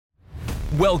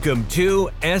Welcome to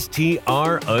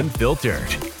STR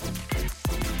Unfiltered,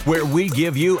 where we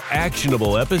give you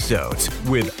actionable episodes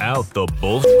without the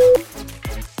bullshit.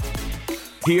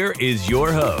 Here is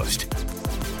your host,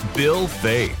 Bill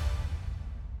Faeth.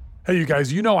 Hey, you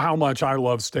guys, you know how much I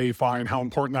love StayFi and how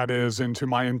important that is into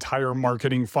my entire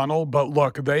marketing funnel. But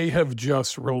look, they have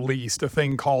just released a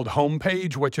thing called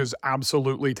Homepage, which is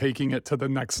absolutely taking it to the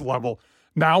next level.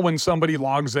 Now, when somebody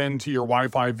logs into your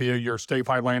Wi-Fi via your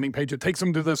StayFi landing page, it takes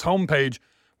them to this homepage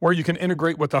where you can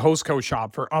integrate with the Hostco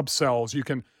shop for upsells. You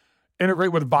can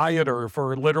integrate with Viator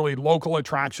for literally local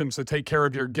attractions to take care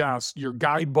of your guests, your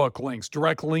guidebook links,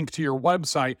 direct link to your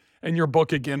website, and your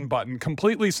book again button.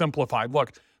 Completely simplified.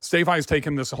 Look, StayFi's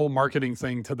taken this whole marketing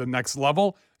thing to the next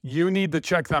level. You need to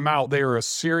check them out. They are a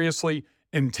seriously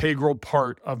integral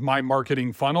part of my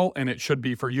marketing funnel, and it should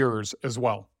be for yours as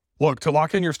well. Look, to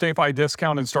lock in your StayFi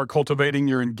discount and start cultivating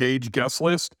your engaged guest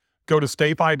list, go to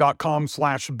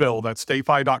stayfi.com/bill. That's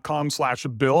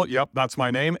stayfi.com/bill. Yep, that's my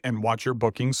name, and watch your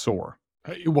bookings soar.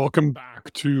 Hey, welcome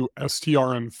back to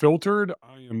STR Unfiltered.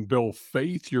 I am Bill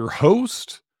Faeth, your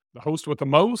host, the host with the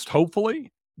most,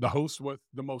 hopefully, the host with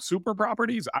the most super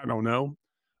properties. I don't know.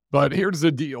 But here's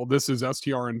the deal. This is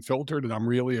STR Unfiltered, and I'm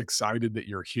really excited that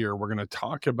you're here. We're going to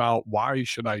talk about why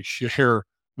should I share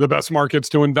the best markets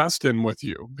to invest in with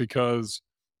you, because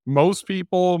most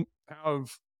people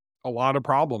have a lot of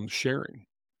problems sharing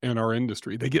in our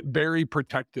industry. They get very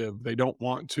protective. They don't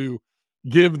want to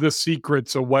give the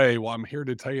secrets away. Well, I'm here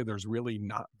to tell you there's really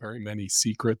not very many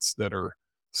secrets that are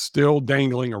still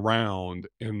dangling around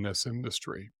in this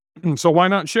industry. So why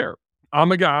not share?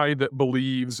 I'm a guy that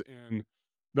believes in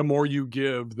the more you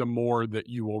give, the more that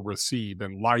you will receive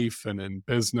in life and in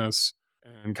business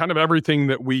and kind of everything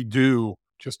that we do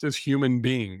just as human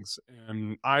beings.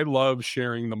 And I love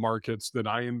sharing the markets that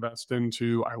I invest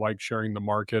into. I like sharing the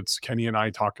markets. Kenny and I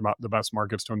talk about the best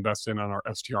markets to invest in on our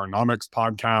STRnomics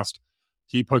podcast.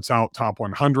 He puts out top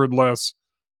 100 lists.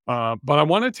 But I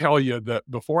want to tell you that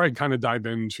before I kind of dive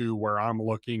into where I'm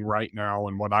looking right now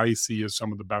and what I see as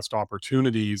some of the best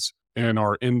opportunities in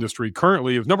our industry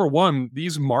currently is, number one,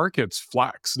 these markets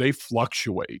flex, they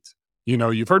fluctuate. You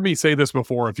know, you've heard me say this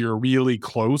before if you're a really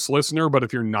close listener, but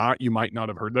if you're not, you might not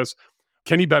have heard this.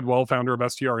 Kenny Bedwell, founder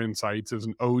of STR Insights, is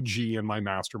an OG in my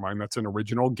mastermind. That's an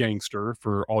original gangster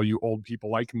for all you old people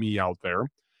like me out there.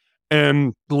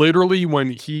 And literally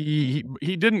when he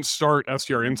didn't start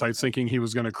STR Insights thinking he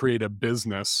was going to create a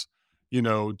business, you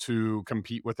know, to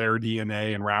compete with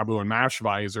AirDNA and Rabu and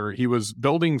Mashvisor. He was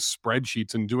building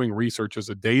spreadsheets and doing research as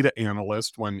a data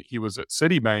analyst when he was at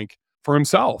Citibank for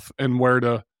himself and where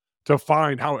to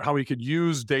find how he could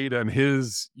use data and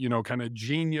his, you know, kind of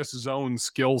genius zone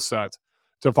skill set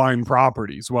to find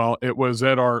properties. Well, it was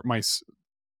at my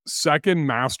second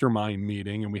mastermind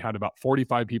meeting, and we had about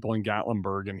 45 people in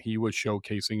Gatlinburg, and he was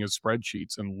showcasing his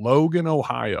spreadsheets, and Logan,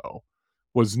 Ohio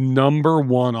was number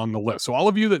one on the list. So all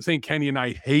of you that think Kenny and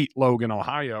I hate Logan,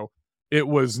 Ohio, it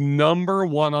was number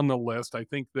one on the list. I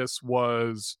think this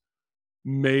was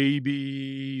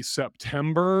maybe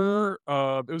September.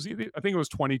 I think it was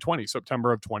 2020,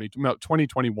 September of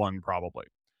 2021, probably.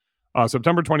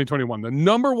 September 2021. The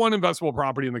number one investable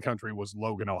property in the country was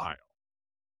Logan, Ohio.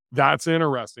 That's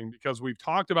interesting because we've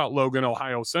talked about Logan,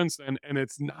 Ohio since then, and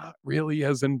it's not really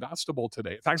as investable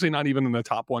today. It's actually not even in the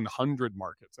top 100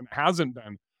 markets, and it hasn't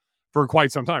been for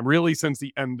quite some time, really since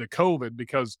the end of COVID,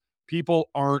 because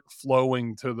people aren't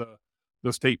flowing to the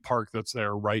state park that's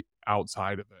there right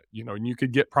outside of it. You know, and you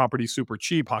could get property super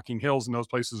cheap. Hocking Hills and those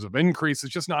places have increased.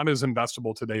 It's just not as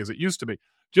investable today as it used to be.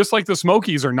 Just like the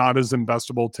Smokies are not as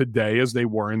investable today as they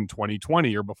were in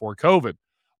 2020 or before COVID.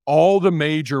 All the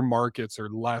major markets are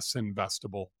less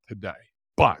investable today,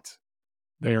 but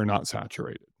they are not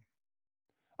saturated.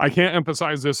 I can't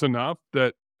emphasize this enough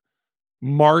that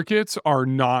markets are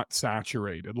not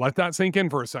saturated. Let that sink in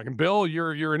for a second. Bill,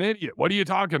 you're an idiot. What are you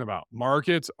talking about?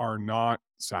 Markets are not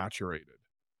saturated.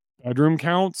 Bedroom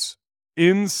counts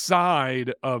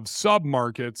inside of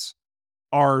submarkets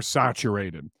are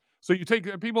saturated. So you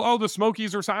take people, oh, the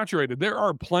Smokies are saturated. There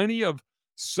are plenty of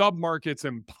submarkets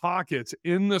and pockets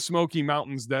in the Smoky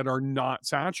Mountains that are not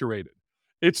saturated.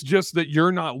 It's just that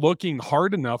you're not looking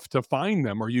hard enough to find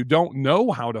them, or you don't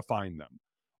know how to find them,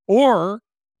 or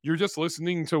you're just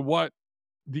listening to what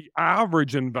the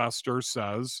average investor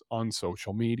says on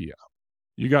social media.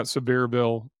 You got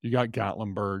Sevierville, you got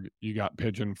Gatlinburg, you got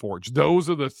Pigeon Forge. Those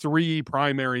are the three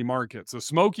primary markets. The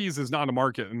Smokies is not a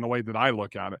market in the way that I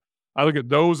look at it. I look at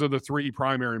those are the three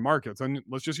primary markets. And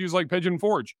let's just use like Pigeon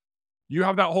Forge. You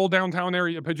have that whole downtown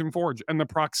area, Pigeon Forge, and the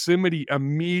proximity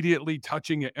immediately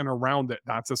touching it and around it.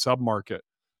 That's a submarket.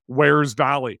 Wares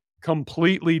Valley.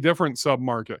 completely different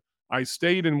submarket. I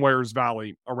stayed in Wares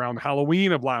Valley around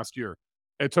Halloween of last year.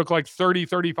 It took like 30,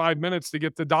 35 minutes to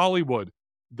get to Dollywood.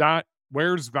 That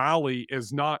Wares Valley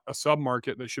is not a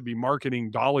submarket that should be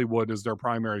marketing Dollywood as their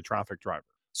primary traffic driver.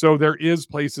 So there is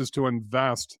places to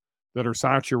invest that are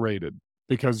saturated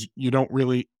because you don't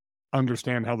really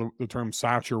understand how the term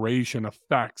saturation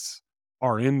affects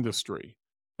our industry.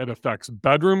 It affects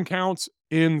bedroom counts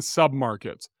in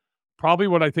submarkets. Probably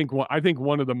what I think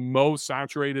one of the most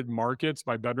saturated markets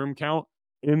by bedroom count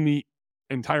in the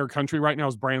entire country right now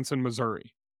is Branson,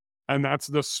 Missouri. And that's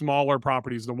the smaller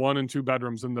properties, the 1 and 2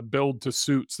 bedrooms and the build to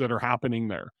suits that are happening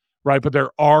there, right? But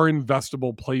there are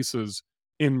investable places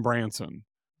in Branson.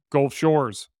 Gulf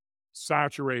Shores,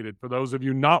 saturated. For those of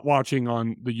you not watching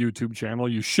on the YouTube channel,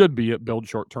 you should be at Build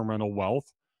Short-Term Rental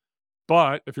Wealth.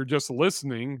 But if you're just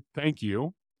listening, thank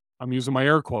you. I'm using my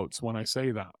air quotes when I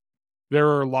say that. There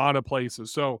are a lot of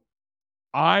places. So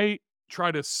I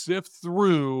try to sift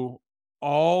through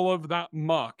all of that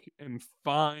muck and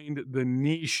find the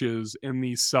niches in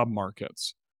these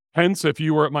submarkets. Hence, if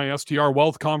you were at my STR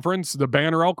Wealth Conference, the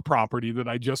Banner Elk property that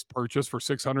I just purchased for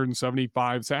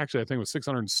 $675, actually I think it was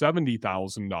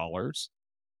 $670,000,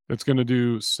 it's going to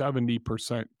do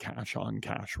 70% cash on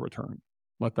cash return.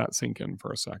 Let that sink in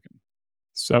for a second.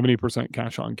 70%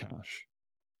 cash on cash,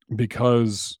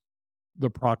 because the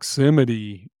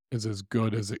proximity is as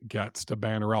good as it gets to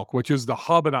Banner Elk, which is the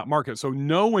hub of that market. So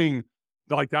knowing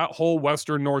like that whole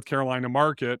Western North Carolina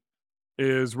market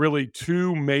is really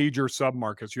 2 major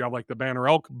submarkets. You have like the Banner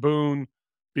Elk, Boone,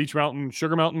 Beech Mountain,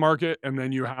 Sugar Mountain market, and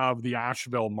then you have the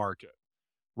Asheville market,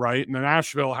 right? And then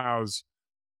Asheville has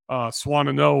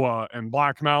Swannanoa and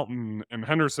Black Mountain and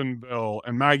Hendersonville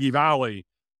and Maggie Valley.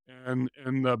 And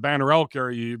in the Banner Elk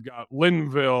area, you've got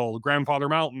Linville, Grandfather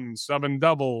Mountain, Seven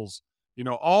Devils,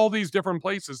 all these different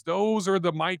places. Those are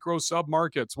the micro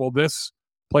submarkets. Well, this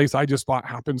place I just bought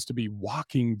happens to be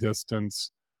walking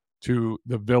distance to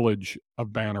the village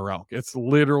of Banner Elk. It's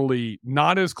literally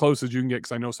not as close as you can get,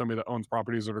 because I know somebody that owns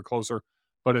properties that are closer,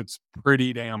 but it's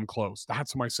pretty damn close.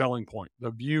 That's my selling point.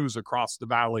 The views across the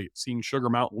valley, seeing Sugar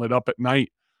Mountain lit up at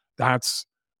night, that's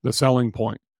the selling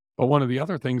point. But one of the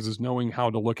other things is knowing how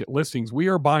to look at listings. We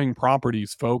are buying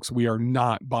properties, folks. We are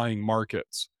not buying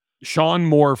markets. Sean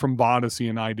Moore from Vodacy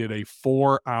and I did a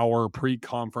 4-hour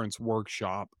pre-conference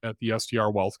workshop at the STR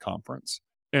Wealth Conference.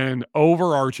 And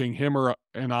overarching, him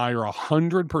and I are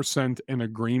 100% in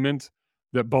agreement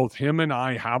that both him and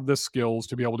I have the skills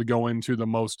to be able to go into the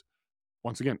most,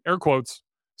 once again, air quotes,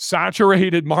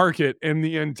 saturated market in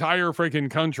the entire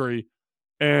freaking country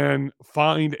and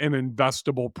find an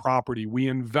investable property. We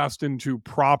invest into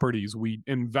properties. We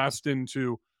invest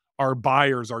into our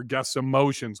buyers, our guests'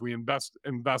 emotions. We invest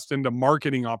into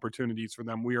marketing opportunities for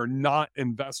them. We are not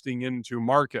investing into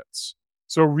markets.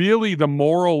 So really, the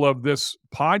moral of this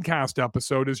podcast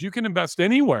episode is you can invest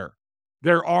anywhere.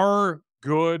 There are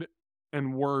good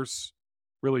and worse,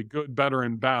 really good, better,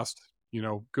 and best,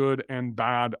 good and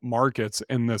bad markets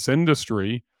in this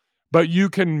industry. But you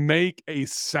can make a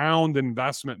sound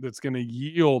investment that's going to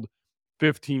yield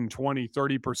 15, 20,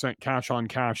 30% cash on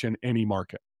cash in any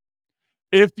market.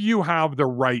 If you have the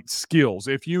right skills,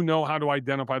 if you know how to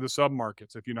identify the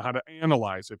submarkets, if you know how to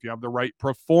analyze, if you have the right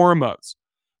proformas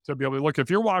to be able to look. If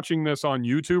you're watching this on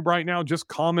YouTube right now, just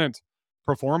comment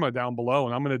proforma down below,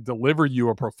 and I'm going to deliver you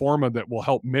a proforma that will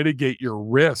help mitigate your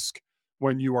risk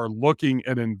when you are looking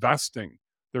at investing.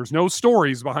 There's no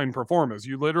stories behind proformas.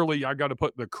 You literally, I got to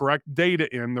put the correct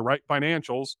data in, the right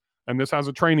financials, and this has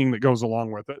a training that goes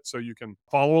along with it so you can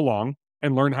follow along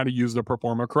and learn how to use the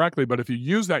proforma correctly. But if you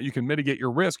use that, you can mitigate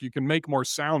your risk. You can make more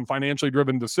sound, financially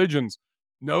driven decisions.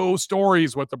 No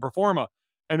stories with the proforma.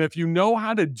 And if you know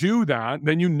how to do that,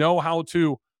 then you know how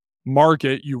to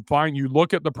market. You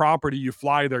look at the property, you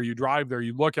fly there, you drive there,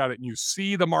 you look at it, and you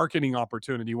see the marketing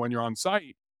opportunity when you're on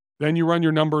site. Then you run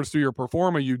your numbers through your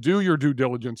proforma, you do your due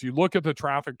diligence, you look at the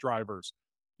traffic drivers,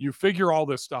 you figure all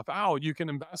this stuff out. You can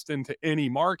invest into any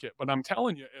market. But I'm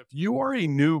telling you, if you are a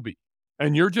newbie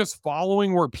and you're just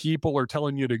following where people are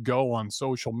telling you to go on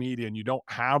social media and you don't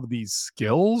have these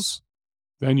skills,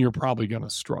 then you're probably going to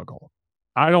struggle.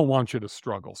 I don't want you to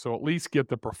struggle. So at least get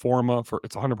the proforma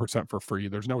it's 100% for free.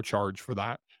 There's no charge for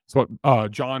that. So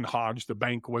John Hodge, the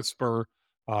bank whisperer,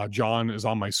 John is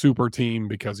on my super team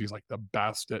because he's like the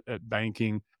best at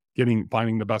banking,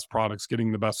 finding the best products,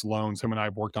 getting the best loans. Him and I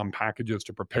have worked on packages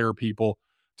to prepare people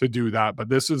to do that. But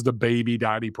this is the baby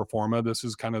daddy proforma. This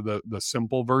is kind of the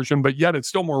simple version, but yet it's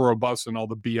still more robust than all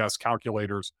the BS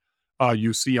calculators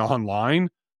you see online.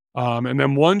 And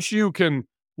then once you can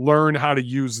learn how to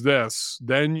use this,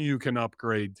 then you can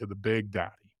upgrade to the big daddy.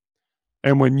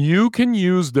 And when you can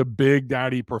use the Big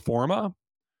Daddy Performa,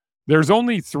 there's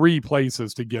only 3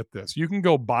 places to get this. You can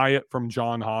go buy it from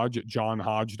John Hodge at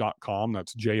johnhodge.com.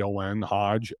 That's Jon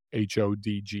Hodge,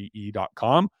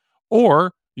 HODGE.com.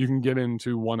 Or you can get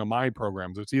into one of my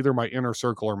programs. It's either my Inner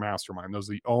Circle or Mastermind. Those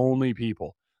are the only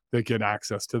people that get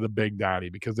access to the Big Daddy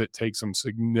because it takes some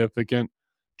significant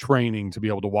training to be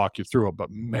able to walk you through it. But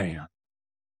man,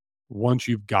 once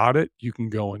you've got it, you can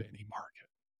go in any market.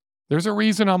 There's a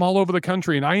reason I'm all over the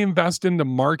country, and I invest into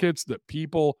markets that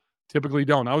people typically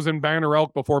don't. I was in Banner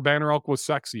Elk before Banner Elk was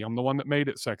sexy. I'm the one that made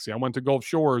it sexy. I went to Gulf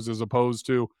Shores as opposed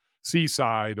to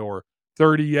Seaside or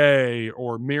 30A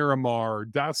or Miramar or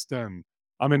Destin.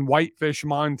 I'm in Whitefish,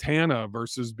 Montana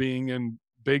versus being in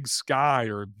Big Sky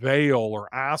or Vail or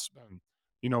Aspen,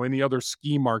 any other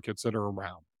ski markets that are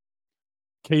around.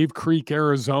 Cave Creek,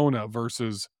 Arizona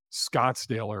versus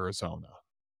Scottsdale, Arizona.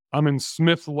 I'm in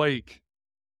Smith Lake,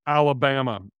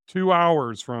 Alabama, 2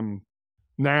 hours from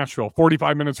Nashville,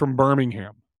 45 minutes from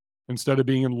Birmingham, instead of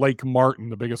being in Lake Martin,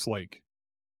 the biggest lake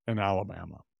in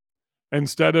Alabama.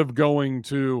 Instead of going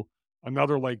to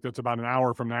another lake that's about an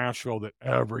hour from Nashville that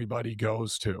everybody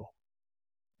goes to,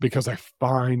 because I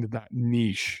find that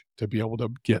niche to be able to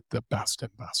get the best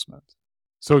investment.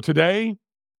 So today,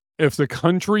 if the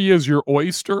country is your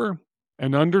oyster,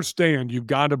 and understand you've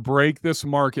got to break this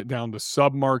market down to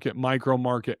sub-market,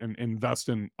 micro-market, and invest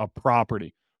in a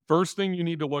property. First thing you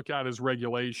need to look at is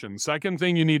regulation. Second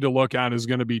thing you need to look at is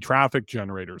going to be traffic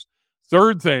generators.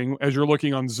 Third thing, as you're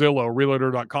looking on Zillow,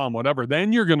 Realtor.com, whatever,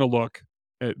 then you're going to look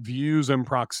at views and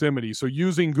proximity. So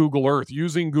using Google Earth,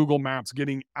 using Google Maps,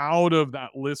 getting out of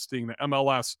that listing, the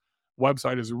MLS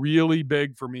website is really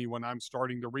big for me when I'm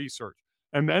starting to research.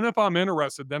 And then if I'm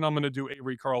interested, then I'm going to do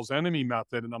Avery Carl's enemy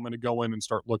method, and I'm going to go in and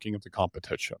start looking at the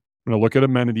competition. I'm going to look at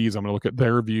amenities. I'm going to look at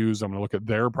their views. I'm going to look at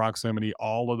their proximity,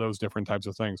 all of those different types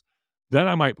of things. Then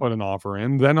I might put an offer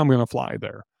in. Then I'm going to fly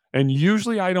there. And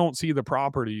usually I don't see the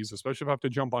properties, especially if I have to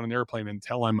jump on an airplane,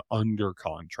 until I'm under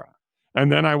contract. And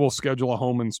then I will schedule a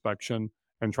home inspection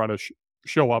and try to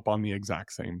show up on the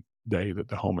exact same day that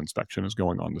the home inspection is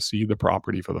going on to see the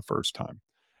property for the first time.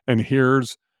 And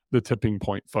here's the tipping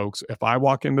point, folks. If I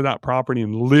walk into that property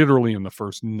and literally in the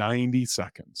first 90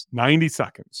 seconds,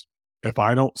 if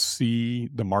I don't see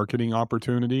the marketing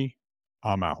opportunity,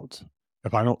 I'm out.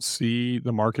 If I don't see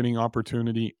the marketing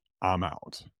opportunity, I'm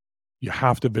out. You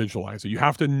have to visualize it. You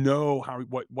have to know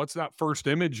what's that first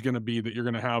image going to be that you're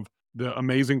going to have the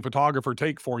amazing photographer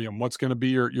take for you, and what's going to be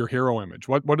your hero image.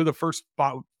 What are the first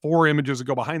 4 images that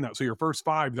go behind that? So your first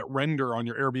 5 that render on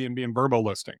your Airbnb and Vrbo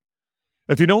listing.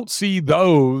 If you don't see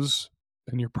those,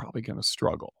 then you're probably going to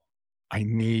struggle. I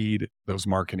need those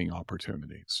marketing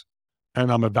opportunities.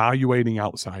 And I'm evaluating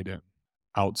outside in.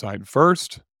 Outside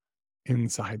first,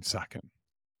 inside second.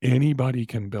 Anybody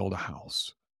can build a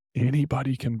house.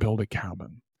 Anybody can build a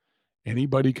cabin.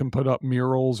 Anybody can put up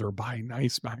murals or buy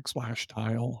nice backsplash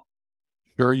tile.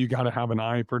 Sure, you got to have an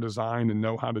eye for design and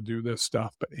know how to do this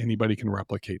stuff, but anybody can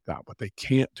replicate that. What they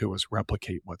can't do is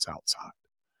replicate what's outside.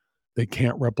 They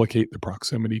can't replicate the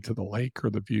proximity to the lake or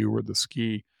the view or the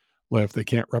ski lift. They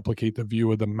can't replicate the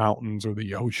view of the mountains or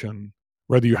the ocean.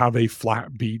 Whether you have a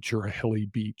flat beach or a hilly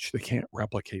beach, they can't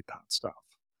replicate that stuff.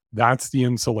 That's the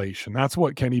insulation. That's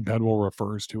what Kenny Bedwell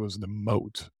refers to as the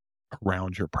moat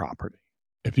around your property.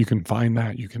 If you can find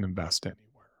that, you can invest anywhere.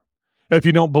 If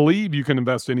you don't believe you can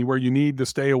invest anywhere, you need to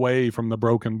stay away from the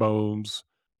broken bows.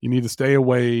 You need to stay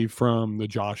away from the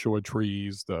Joshua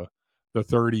trees, the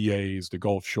 30As, the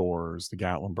Gulf Shores, the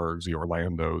Gatlinburgs, the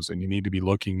Orlandos, and you need to be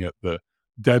looking at the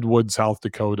Deadwood, South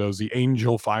Dakotas, the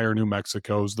Angel Fire, New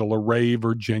Mexicos, the Luray,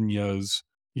 Virginias.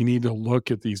 You need to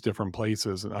look at these different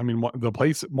places. I mean,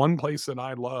 one place that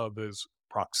I love is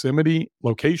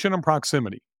location and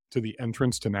proximity to the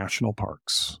entrance to national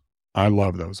parks. I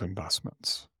love those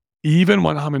investments. Even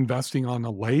when I'm investing on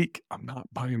a lake, I'm not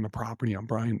buying the property. I'm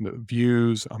buying the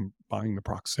views. I'm buying the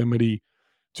proximity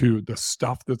to the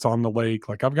stuff that's on the lake.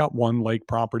 Like I've got one lake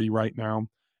property right now,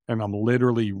 and I'm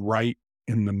literally right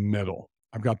in the middle.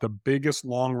 I've got the biggest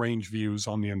long range views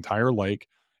on the entire lake,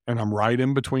 and I'm right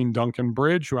in between Duncan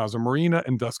Bridge, who has a marina,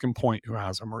 and Duskin Point, who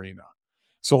has a marina.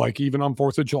 So like even on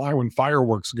 4th of July when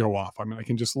fireworks go off, I mean, I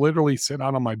can just literally sit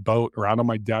out on my boat or out on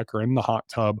my deck or in the hot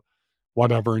tub,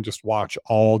 whatever, and just watch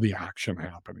all the action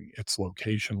happening. It's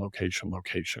location, location,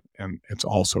 location, and it's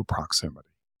also proximity.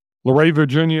 Luray,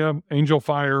 Virginia, Angel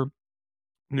Fire,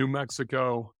 New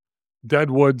Mexico,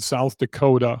 Deadwood, South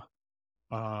Dakota.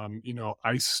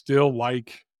 I still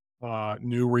like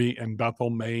Newry and Bethel,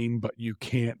 Maine, but you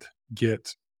can't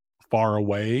get far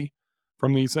away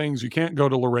from these things. You can't go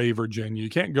to Luray, Virginia. You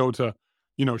can't go to,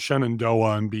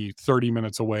 Shenandoah and be 30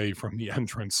 minutes away from the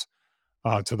entrance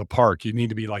to the park. You need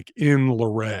to be like in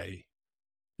Luray.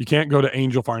 You can't go to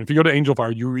Angel Fire. And if you go to Angel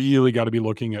Fire, you really got to be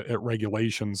looking at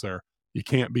regulations there. You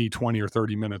can't be 20 or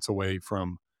 30 minutes away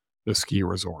from the ski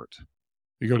resort.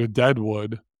 You go to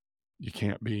Deadwood, you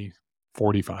can't be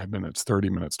 45 minutes, 30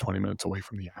 minutes, 20 minutes away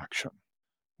from the action.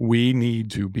 We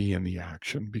need to be in the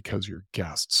action because your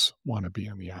guests want to be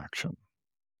in the action.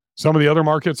 Some of the other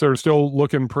markets that are still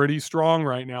looking pretty strong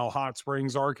right now, Hot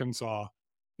Springs, Arkansas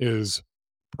is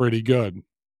pretty good.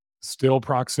 Still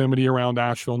proximity around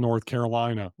Asheville, North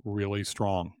Carolina, really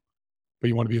strong. But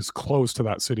you want to be as close to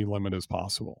that city limit as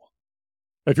possible.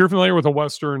 If you're familiar with the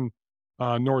Western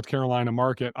North Carolina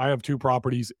market, I have 2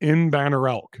 properties in Banner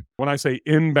Elk. When I say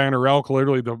in Banner Elk,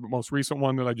 literally the most recent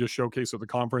one that I just showcased at the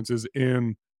conference is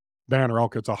in Banner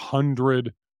Elk. It's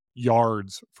 100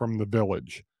 yards from the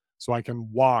village. So I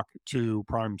can walk to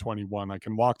Prime 21. I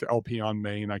can walk to LP on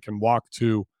Main. I can walk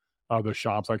to the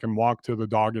shops. I can walk to the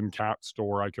dog and cat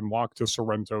store. I can walk to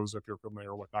Sorrento's if you're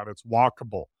familiar with that. It's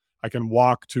walkable. I can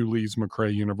walk to Lees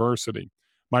McRae University.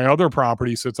 My other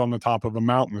property sits on the top of a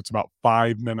mountain. It's about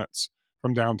 5 minutes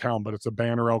from downtown, but it's a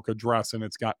Banner Elk address and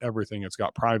it's got everything. It's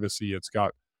got privacy. It's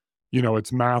got,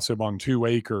 it's massive on 2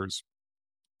 acres.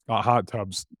 Hot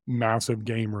tubs, massive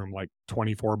game room, like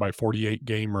 24 by 48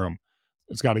 game room.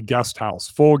 It's got a guest house,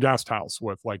 full guest house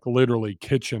with like literally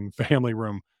kitchen, family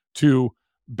room, 2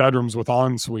 bedrooms with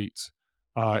en suites.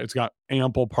 It's got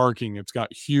ample parking. It's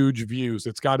got huge views.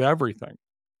 It's got everything.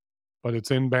 But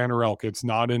it's in Banner Elk. It's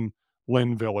not in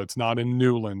Linville. It's not in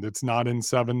Newland. It's not in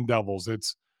Seven Devils.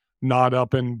 It's not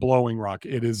up in Blowing Rock.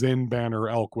 It is in Banner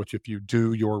Elk, which if you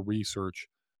do your research,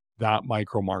 that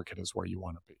micro market is where you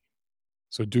want to be.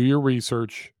 So do your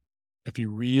research. If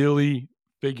you really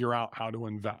figure out how to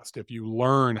invest, if you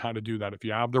learn how to do that, if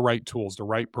you have the right tools, the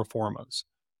right performance,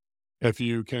 if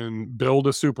you can build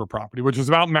a super property, which is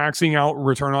about maxing out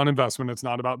return on investment. It's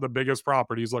not about the biggest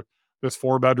properties. Look, this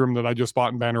 4-bedroom that I just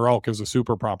bought in Banner Elk is a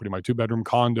super property. My 2-bedroom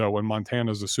condo in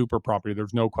Montana is a super property.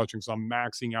 There's no question. So I'm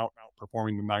maxing out,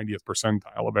 outperforming the 90th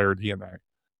percentile of AirDNA.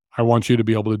 I want you to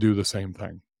be able to do the same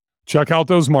thing. Check out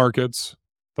those markets,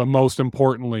 but most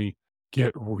importantly,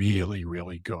 get really,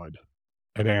 really good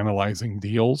at analyzing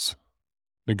deals,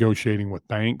 negotiating with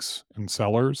banks and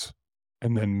sellers,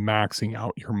 and then maxing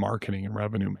out your marketing and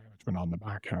revenue management on the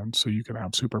back end so you can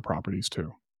have super properties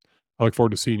too. I look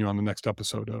forward to seeing you on the next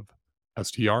episode of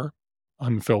STR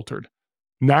Unfiltered.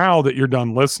 Now that you're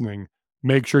done listening,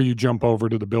 make sure you jump over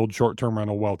to the Build Short-Term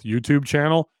Rental Wealth YouTube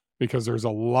channel because there's a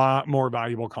lot more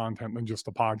valuable content than just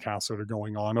the podcasts that are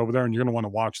going on over there. And you're going to want to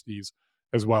watch these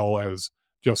as well as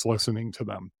just listening to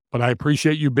them. But I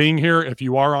appreciate you being here. If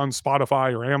you are on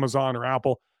Spotify or Amazon or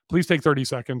Apple, please take 30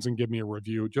 seconds and give me a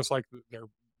review. Just like they're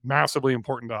massively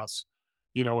important to us.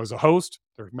 As a host,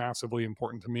 they're massively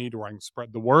important to me to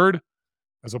spread the word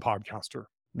as a podcaster.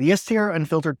 The STR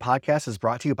Unfiltered podcast is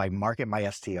brought to you by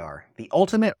MarketMySTR, the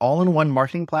ultimate all-in-one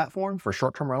marketing platform for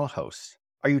short-term rental hosts.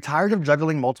 Are you tired of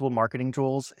juggling multiple marketing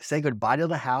tools? Say goodbye to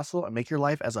the hassle and make your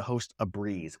life as a host a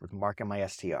breeze with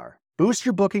MarketMySTR. Boost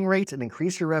your booking rates and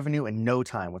increase your revenue in no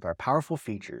time with our powerful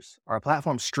features. Our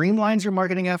platform streamlines your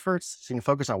marketing efforts so you can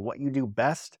focus on what you do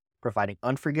best, providing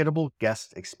unforgettable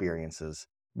guest experiences.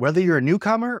 Whether you're a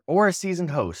newcomer or a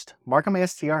seasoned host,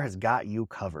 MarketMySTR has got you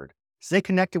covered. Stay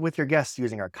connected with your guests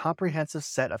using our comprehensive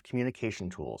set of communication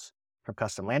tools. From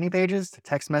custom landing pages to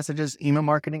text messages, email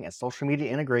marketing, and social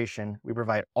media integration, we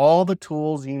provide all the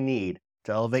tools you need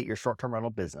to elevate your short-term rental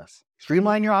business.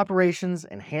 Streamline your operations,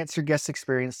 enhance your guest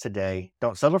experience today.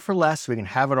 Don't settle for less so we can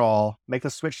have it all. Make the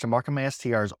switch to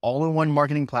MarketMySTR's all-in-one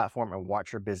marketing platform and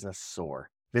watch your business soar.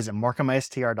 Visit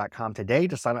MarketMySTR.com today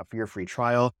to sign up for your free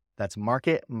trial. That's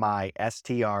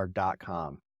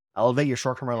MarketMySTR.com. Elevate your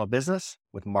short-term rental business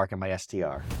with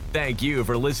MarketMySTR. Thank you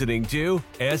for listening to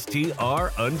STR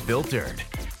Unfiltered,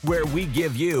 where we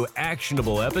give you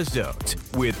actionable episodes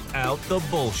without the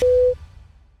bullshit.